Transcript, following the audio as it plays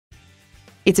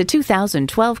It's a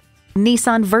 2012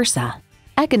 Nissan Versa.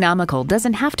 Economical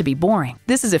doesn't have to be boring.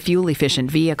 This is a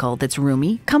fuel-efficient vehicle that's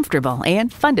roomy, comfortable,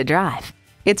 and fun to drive.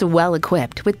 It's well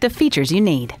equipped with the features you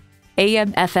need: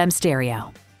 AM/FM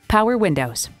stereo, power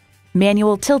windows,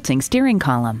 manual tilting steering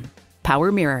column,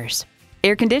 power mirrors,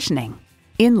 air conditioning,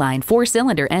 inline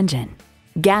 4-cylinder engine,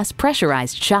 gas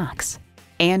pressurized shocks,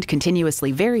 and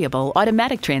continuously variable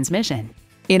automatic transmission.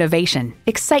 Innovation,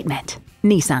 excitement,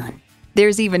 Nissan.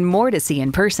 There's even more to see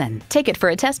in person. Take it for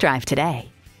a test drive today.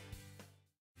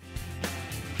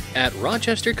 At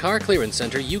Rochester Car Clearance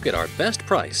Center, you get our best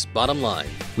price, bottom line.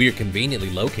 We are conveniently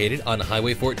located on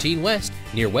Highway 14 West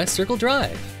near West Circle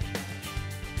Drive.